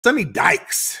Sonny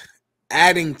Dykes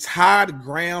adding Todd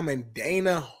Graham and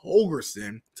Dana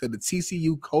Holgorsen to the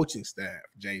TCU coaching staff,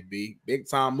 JB. Big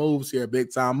time moves here,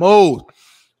 big time moves.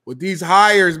 With these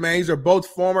hires, man, these are both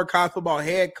former college football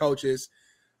head coaches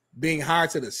being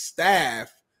hired to the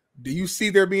staff. Do you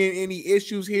see there being any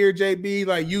issues here, JB?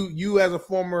 Like you as a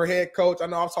former head coach, I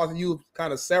know I've talked to you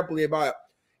kind of separately about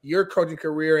your coaching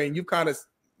career, and you kind of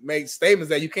made statements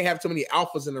that you can't have too many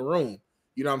alphas in the room.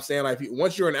 You know what I'm saying? Like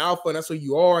once you're an alpha and that's who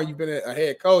you are, and you've been a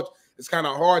head coach, it's kind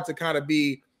of hard to kind of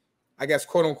be, I guess,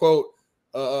 quote unquote,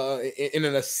 in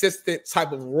an assistant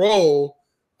type of role.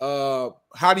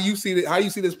 How do you see that? How do you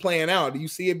see this playing out? Do you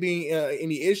see it being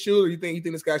any issue, or you think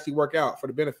this could actually work out for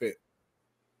the benefit?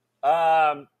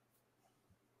 Let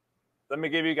me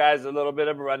give you guys a little bit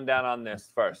of a rundown on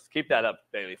this first. Keep that up,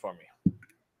 Bailey, for me.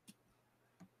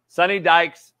 Sonny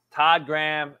Dykes, Todd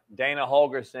Graham, Dana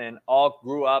Holgorsen all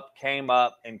grew up, came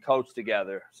up, and coached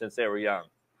together since they were young.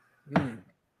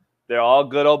 They're all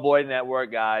good old boy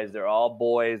network guys. They're all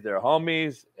boys. They're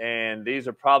homies. And these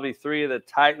are probably three of the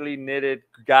tightly knitted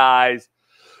guys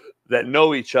that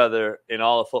know each other in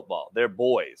all of football. They're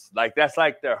boys. Like that's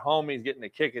like their homies getting to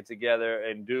kick it together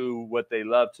and do what they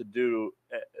love to do.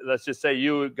 Let's just say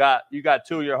you got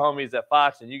two of your homies at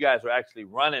Fox and you guys were actually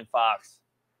running Fox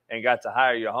and got to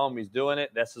hire your homies doing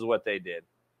it. This is what they did.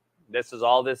 This is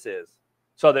all this is.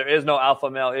 So there is no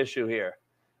alpha male issue here.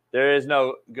 There is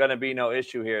going to be no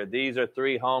issue here. These are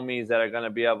three homies that are going to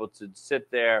be able to sit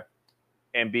there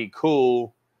and be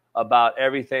cool about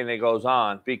everything that goes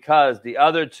on because the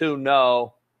other two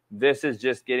know this is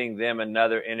just getting them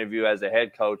another interview as a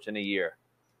head coach in a year.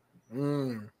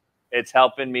 It's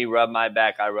helping me rub my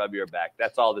back. I rub your back.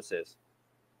 That's all this is.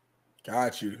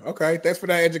 Got you. Okay. Thanks for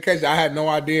that education. I had no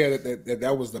idea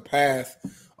that was the path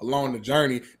along the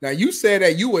journey. Now, you said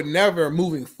that you would never,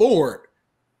 moving forward,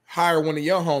 hire one of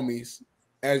your homies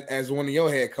as one of your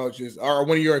head coaches or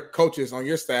one of your coaches on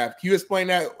your staff. Can you explain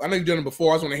that? I know you've done it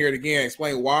before. I just want to hear it again.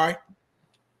 Explain why.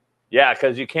 Yeah,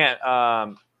 because you can't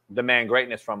demand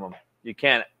greatness from them.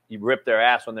 You rip their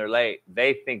ass when they're late.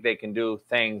 They think they can do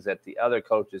things that the other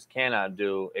coaches cannot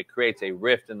do. It creates a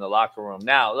rift in the locker room.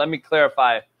 Now, let me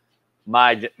clarify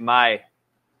my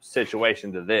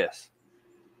situation to this.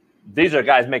 These are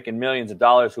guys making millions of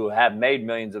dollars who have made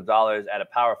millions of dollars at a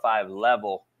Power 5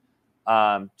 level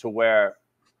to where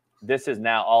this is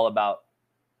now all about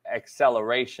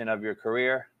acceleration of your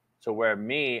career to where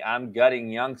I'm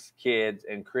gutting young kids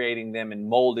and creating them and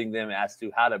molding them as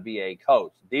to how to be a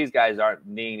coach. These guys aren't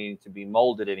needing to be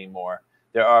molded anymore.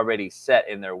 They're already set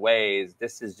in their ways.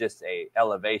 This is just a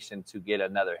elevation to get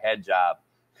another head job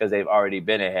because they've already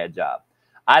been a head job.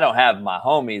 I don't have my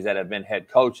homies that have been head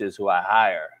coaches who I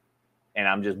hire and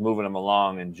I'm just moving them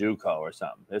along in JUCO or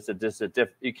something.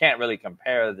 You can't really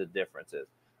compare the differences.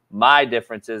 My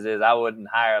differences is I wouldn't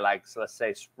hire like, let's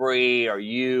say Spree or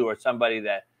you or somebody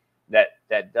that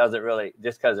doesn't really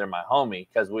just because they're my homie,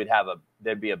 because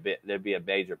there'd be a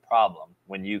major problem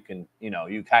when you can,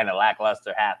 you kind of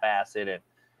lackluster, half-assed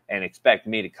and expect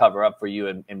me to cover up for you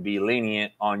and be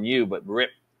lenient on you, but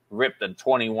rip the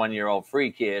 21-year-old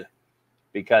free kid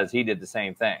because he did the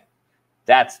same thing.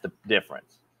 That's the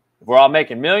difference. If we're all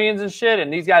making millions and shit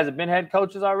and these guys have been head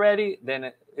coaches already,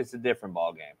 then it's a different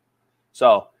ball game.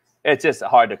 So it's just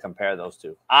hard to compare those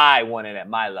two. I want it at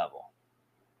my level.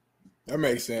 That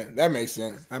makes sense. That makes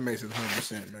sense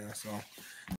 100%, man. So